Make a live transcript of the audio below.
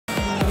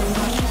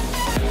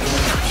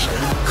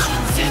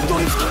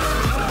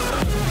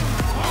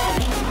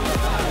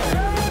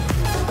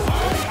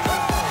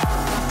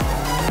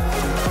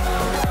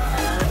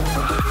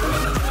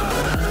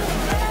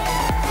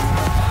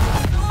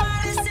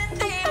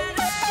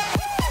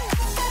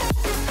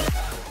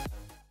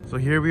So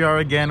here we are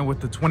again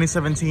with the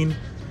 2017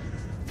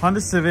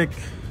 Honda Civic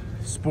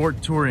Sport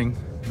Touring.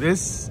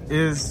 This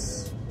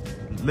is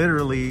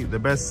literally the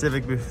best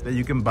Civic that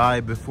you can buy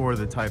before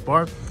the Type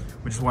R,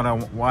 which is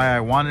why I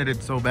wanted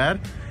it so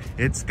bad.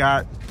 It's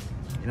got,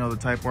 you know, the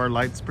Type R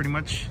lights, pretty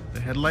much, the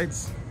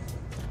headlights.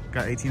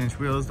 Got 18-inch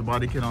wheels, the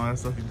body kit, and all that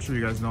stuff. I'm sure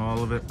you guys know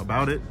all of it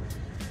about it.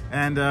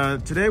 And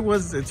today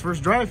was its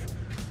first drive.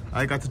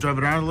 I got to drive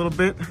it around a little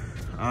bit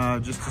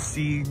just to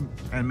see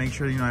and make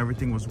sure, you know,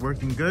 everything was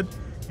working good,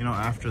 you know,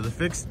 after the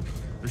fix.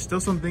 There's still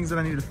some things that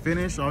I need to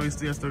finish.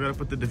 Obviously, I still got to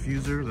put the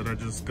diffuser that I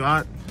just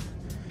got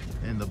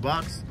in the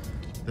box.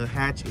 The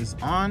hatch is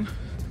on,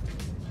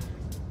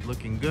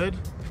 looking good.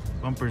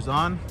 Bumper's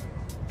on.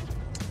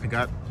 I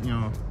got, you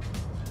know,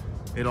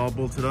 it all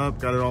bolted up,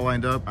 got it all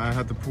lined up. I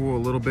had to pull a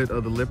little bit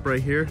of the lip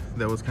right here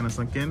that was kind of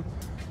sunk in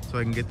so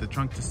I can get the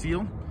trunk to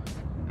seal.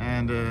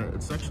 And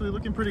it's actually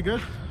looking pretty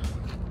good.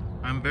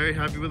 I'm very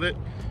happy with it.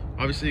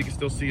 Obviously, you can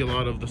still see a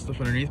lot of the stuff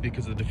underneath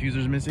because the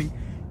diffuser's missing.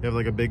 You have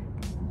like a big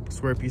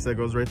square piece that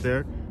goes right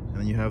there, and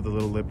then you have the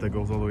little lip that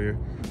goes all the way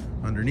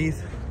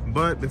underneath.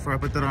 But before I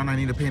put that on, I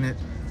need to paint it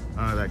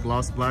that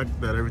gloss black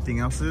that everything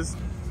else is,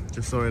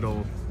 just so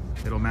it'll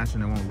match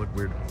and it won't look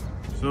weird.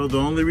 So the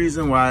only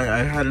reason why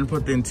I hadn't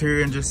put the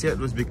interior in just yet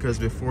was because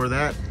before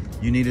that,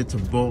 you needed to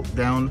bolt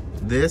down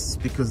this,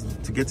 because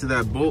to get to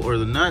that bolt or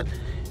the nut,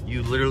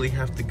 you literally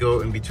have to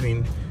go in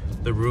between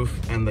the roof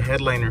and the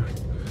headliner.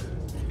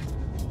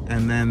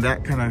 And then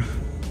that kind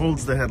of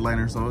holds the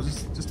headliner. So it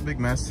was just a big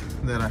mess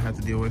that I had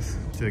to deal with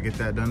to get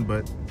that done.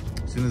 But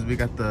as soon as we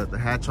got the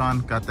hatch on,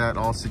 got that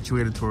all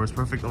situated to where it's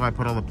perfect. Oh, I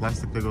put all the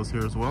plastic that goes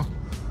here as well.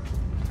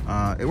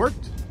 It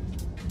worked.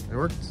 It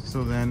worked.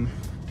 So then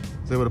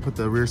I was able to put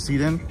the rear seat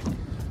in.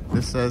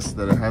 This says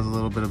that it has a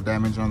little bit of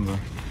damage on the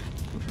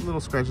little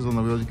scratches on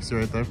the wheels. You can see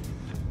right there.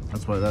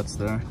 That's why that's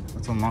there.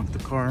 Let's unlock the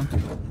car.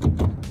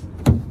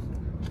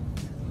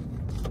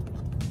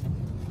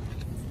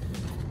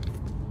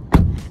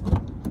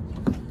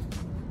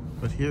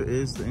 But here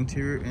is the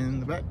interior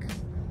in the back.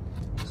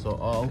 So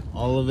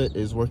all of it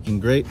is working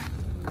great.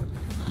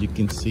 You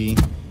can see,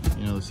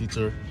 you know, the seats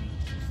are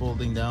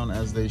folding down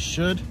as they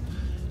should.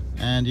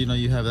 And, you know,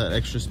 you have that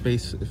extra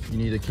space if you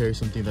need to carry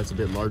something that's a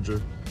bit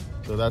larger.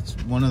 So that's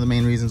one of the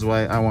main reasons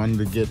why I wanted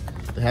to get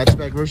the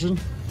hatchback version,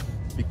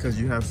 because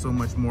you have so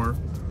much more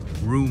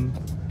room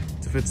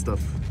to fit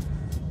stuff.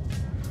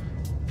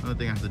 Another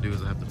thing I have to do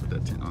is I have to put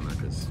that tint on there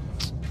because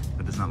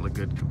that does not look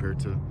good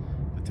compared to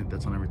the tint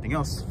that's on everything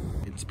else.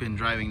 It's been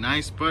driving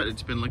nice, but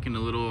it's been looking a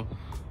little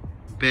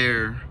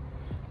bare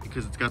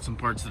because it's got some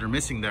parts that are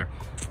missing there.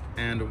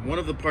 And one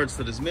of the parts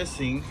that is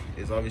missing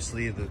is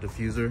obviously the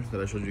diffuser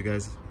that I showed you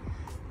guys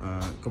a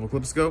couple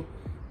clips ago.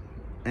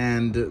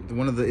 And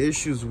one of the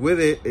issues with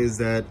it is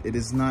that it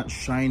is not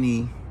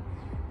shiny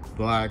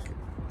black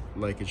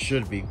like it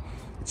should be.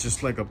 It's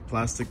just like a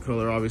plastic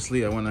color.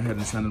 Obviously, I went ahead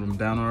and sanded them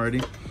down already.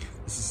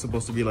 This is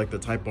supposed to be like the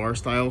Type R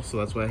style, so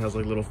that's why it has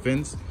like little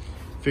fins.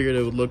 Figured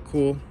it would look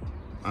cool.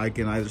 I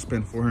can either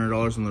spend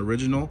 $400 on the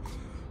original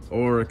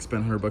or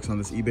spend $100 on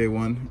this eBay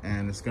one,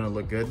 and it's gonna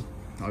look good.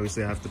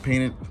 Obviously, I have to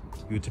paint it.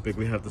 You would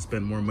typically have to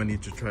spend more money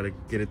to try to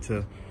get it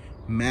to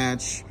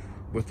match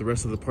with the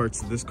rest of the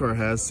parts that this car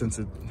has, since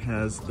it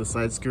has the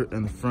side skirt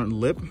and the front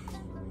lip.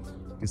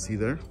 You can see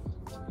there.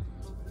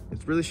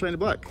 It's really shiny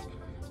black,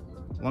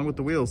 along with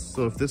the wheels.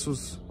 So if this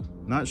was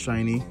not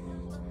shiny,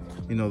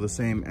 you know, the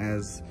same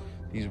as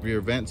these rear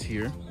vents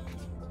here,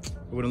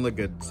 it wouldn't look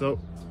good. So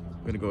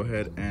I'm gonna go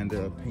ahead and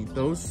paint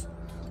those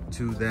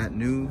to that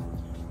new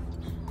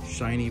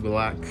shiny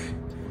black.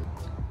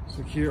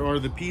 So here are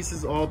the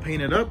pieces all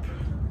painted up,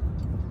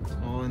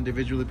 all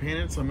individually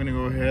painted. So I'm gonna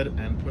go ahead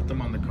and put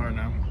them on the car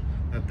now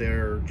that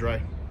they're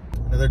dry.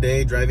 Another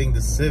day driving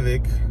the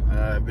Civic.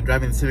 I've been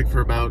driving the Civic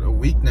for about a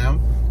week now.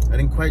 I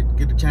didn't quite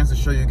get a chance to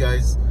show you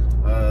guys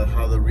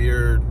how the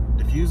rear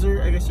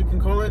diffuser, I guess you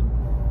can call it,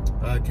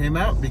 came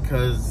out,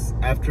 because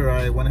after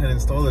I went ahead and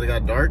installed it, it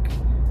got dark.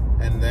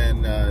 And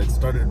then it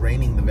started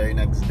raining the very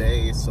next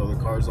day, so the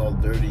car's all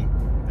dirty.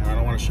 And I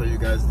don't want to show you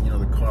guys, you know,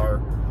 the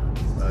car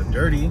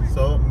dirty.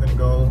 So I'm gonna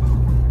go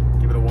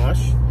give it a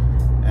wash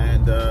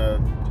and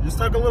just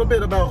talk a little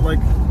bit about like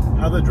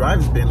how the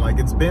drive's been. Like,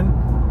 it's been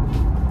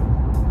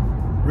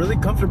really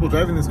comfortable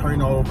driving this car, you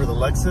know, over the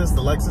Lexus.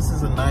 The Lexus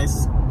is a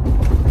nice,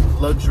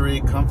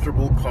 luxury,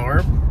 comfortable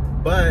car,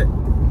 but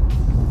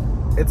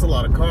it's a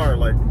lot of car.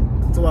 Like,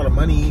 it's a lot of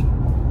money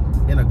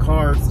in a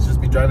car to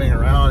just be driving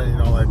around and, you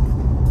know, like,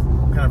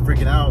 kind of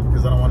freaking out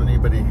because I don't want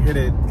anybody to hit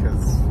it,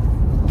 because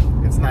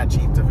it's not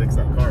cheap to fix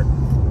that car.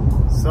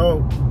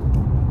 So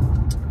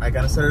I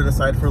gotta set it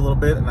aside for a little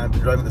bit, and I've been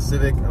driving the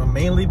Civic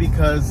mainly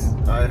because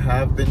I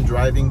have been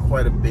driving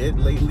quite a bit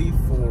lately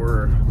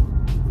for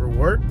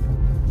work,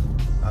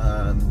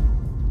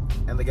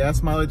 and the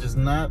gas mileage is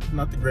not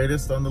the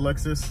greatest on the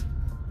Lexus.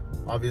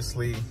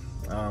 Obviously,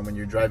 when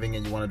you're driving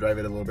and you want to drive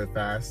it a little bit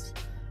fast,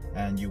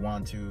 and you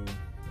want to,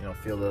 you know,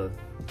 feel the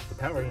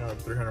power, you know,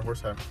 300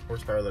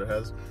 horsepower that it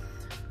has.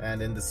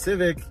 And in the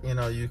Civic, you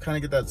know, you kind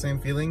of get that same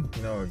feeling.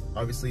 You know,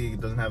 obviously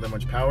it doesn't have that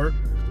much power,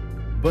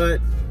 but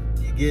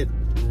you get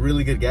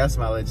really good gas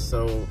mileage.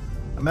 So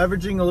I'm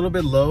averaging a little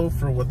bit low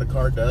for what the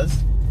car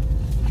does,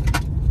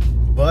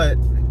 but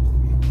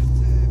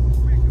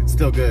it's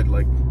still good.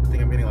 Like, I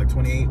think I'm getting like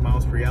 28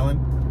 miles per gallon,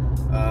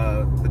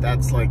 but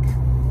that's like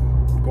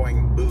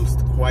going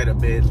boost quite a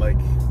bit, like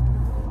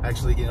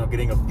actually, you know,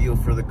 getting a feel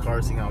for the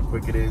car, seeing how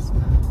quick it is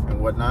and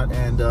whatnot.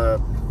 And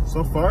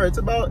so far it's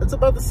about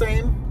the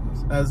same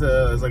as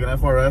like an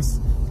FRS. It's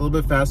a little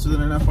bit faster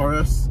than an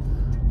FRS,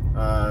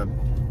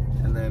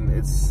 and then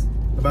it's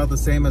about the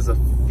same as a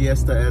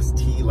Fiesta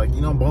ST, like,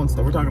 you know, bone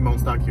stock. We're talking bone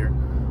stock here.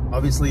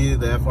 Obviously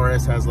the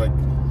FRS has like,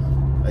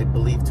 I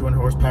believe, 200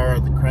 horsepower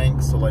at the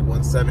crank, so like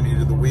 170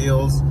 to the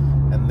wheels,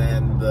 and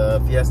then the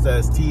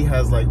Fiesta ST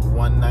has like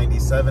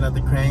 197 at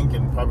the crank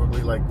and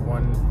probably like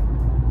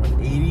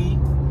 180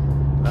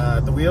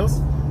 at the wheels.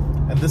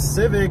 And this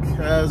Civic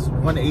has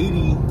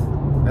 180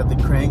 at the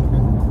crank,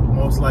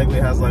 most likely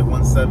has like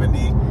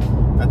 170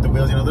 at the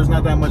wheels. You know, there's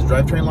not that much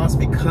drivetrain loss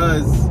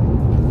because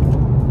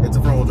it's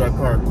a front-wheel drive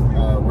car,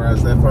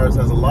 whereas the FRS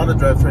has a lot of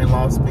drivetrain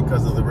loss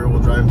because of the rear-wheel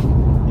drive,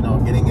 you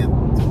know, getting it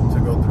to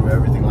go through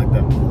everything like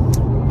that.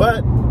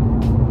 But,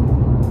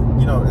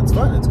 you know, it's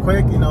fun, it's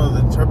quick, you know,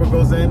 the turbo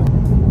goes in.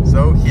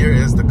 So here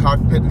is the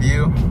cockpit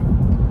view.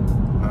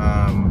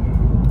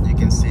 You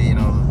can see, you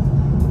know,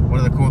 one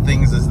of the cool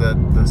things is that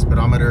the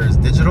speedometer is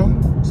digital,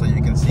 so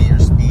you can see your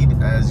speed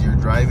as you're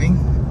driving.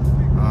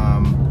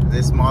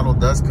 This model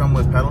does come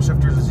with paddle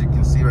shifters, as you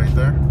can see right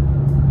there.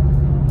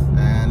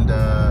 And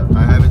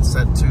I have it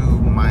set to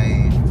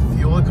my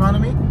fuel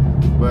economy,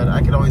 but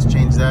I could always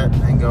change that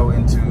and go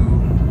into,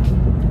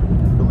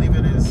 I believe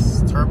it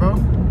is turbo.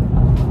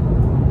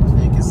 So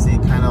you can see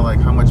kind of like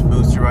how much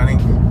boost you're running.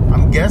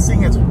 I'm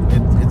guessing it's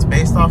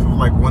based off of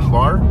like 1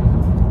 bar.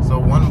 So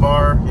 1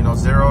 bar, you know,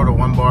 0 to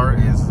 1 bar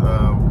is,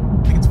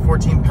 I think it's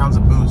 14 pounds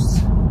of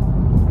boost.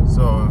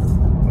 So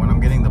when I'm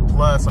getting the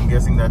plus, I'm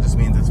guessing that just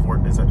means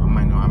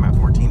I'm at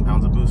 14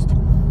 pounds of boost.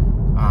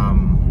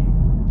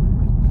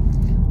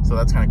 So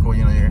that's kind of cool,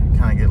 you know, you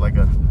kind of get like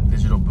a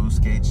digital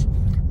boost gauge.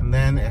 And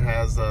then it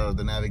has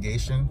the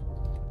navigation.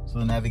 So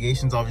the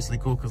navigation's obviously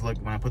cool because, like,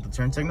 when I put the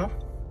turn signal,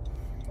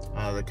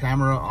 the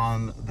camera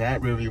on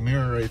that rear view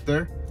mirror right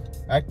there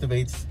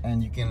activates,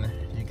 and you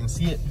can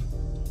see it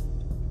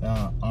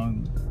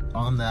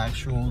on the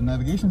actual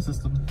navigation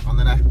system, on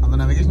the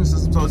navigation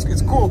system. So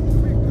it's cool.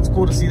 It's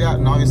cool to see that.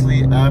 And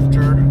obviously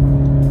after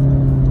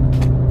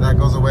that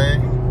goes away,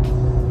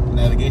 the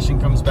navigation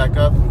comes back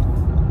up,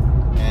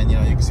 and you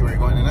know, you can see where you're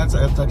going. And that's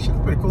actually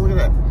pretty cool. Look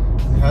at that.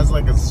 It has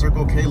like a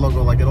Circle K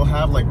logo. Like, it'll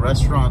have like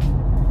restaurant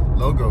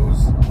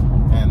logos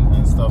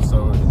and stuff.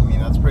 So I mean,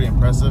 that's pretty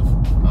impressive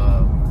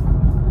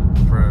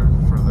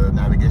for the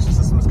navigation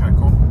system. It's kind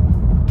of cool.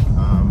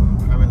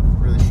 I haven't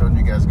really shown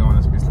you guys going.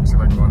 Let's see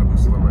if I can go on a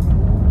boost a little bit.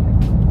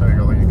 There you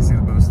go. Like, you can see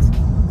the boost.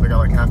 I got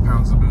like half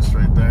pounds of boost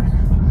right there.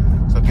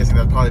 So I'm guessing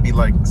that'd probably be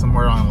like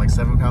somewhere on like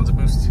 7 pounds of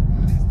boost.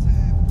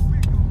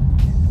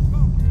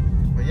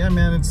 But yeah,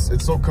 man,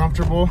 it's so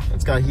comfortable.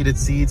 It's got heated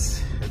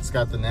seats. It's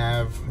got the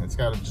nav. It's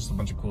got just a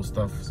bunch of cool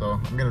stuff. So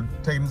I'm gonna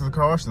take it into the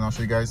car wash and I'll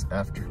show you guys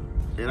after.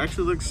 It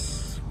actually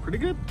looks pretty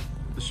good.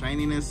 The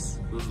shininess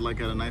was like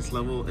at a nice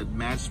level. It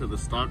matched with the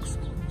stock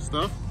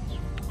stuff.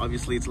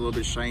 Obviously it's a little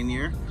bit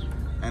shinier,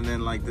 and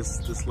then like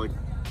this like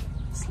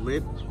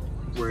slit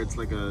where it's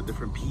like a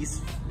different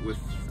piece with,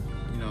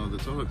 you know, the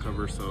tow hook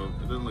cover, so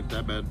it doesn't look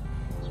that bad.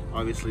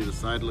 Obviously the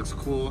side looks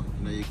cool.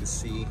 You know, you can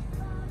see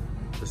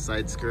the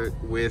side skirt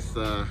with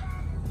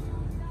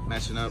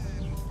matching up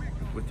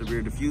with the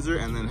rear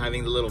diffuser, and then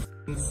having the little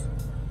fins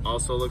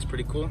also looks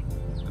pretty cool.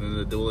 And then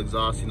the dual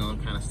exhaust, you know,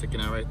 kind of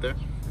sticking out right there.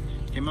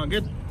 Came out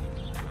good.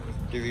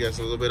 Give you guys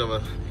a little bit of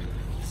a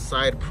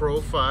side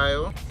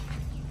profile.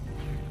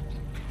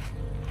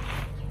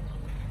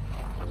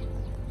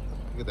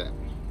 Look at that.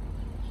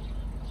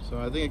 So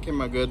I think it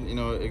came out good. You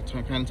know, it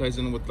kind of ties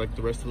in with like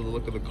the rest of the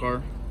look of the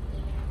car.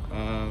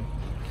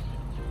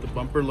 The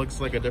bumper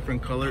looks like a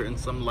different color in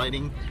some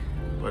lighting,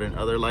 but in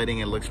other lighting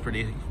it looks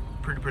pretty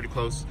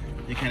close.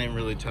 You can't even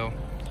really tell,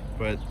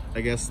 but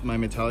I guess my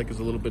metallic is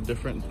a little bit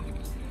different.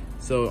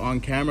 So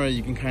on camera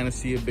you can kind of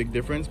see a big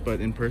difference,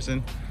 but in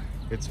person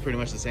it's pretty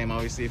much the same.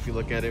 Obviously if you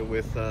look at it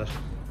with the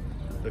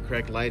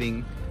correct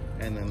lighting,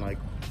 and then like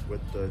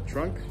with the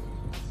trunk,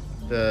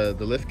 the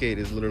lift gate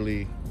is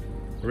literally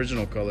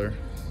original color,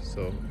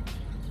 so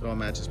it all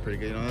matches pretty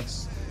good. You know,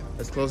 that's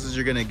as close as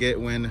you're gonna get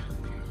when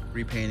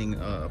repainting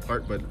a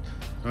part. But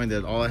knowing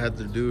that all I had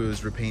to do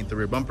was repaint the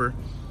rear bumper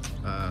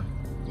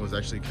was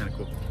actually kind of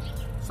cool.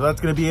 So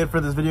that's gonna be it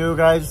for this video,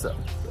 guys.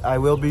 I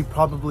will be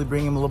probably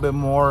bringing a little bit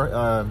more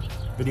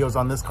videos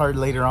on this car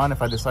later on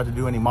if I decide to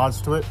do any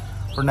mods to it.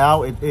 For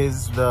now, it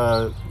is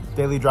the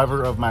daily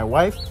driver of my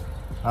wife.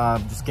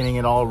 Just getting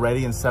it all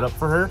ready and set up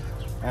for her.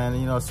 And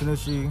you know, as soon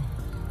as she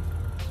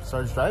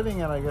starts driving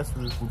it, I guess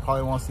we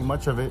probably won't see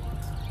much of it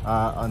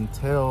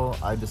until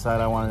I decide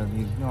I want to,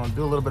 you know,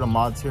 do a little bit of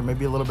mods here,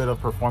 maybe a little bit of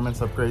performance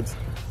upgrades,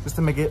 just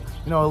to make it,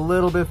 you know, a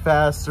little bit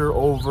faster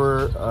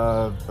over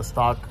a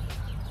stock,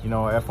 you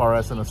know,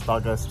 FRS and a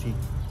stock ST,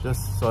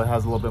 just so it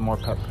has a little bit more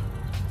pep.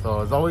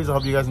 So as always, I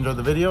hope you guys enjoyed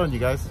the video, and you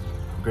guys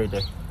have a great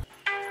day.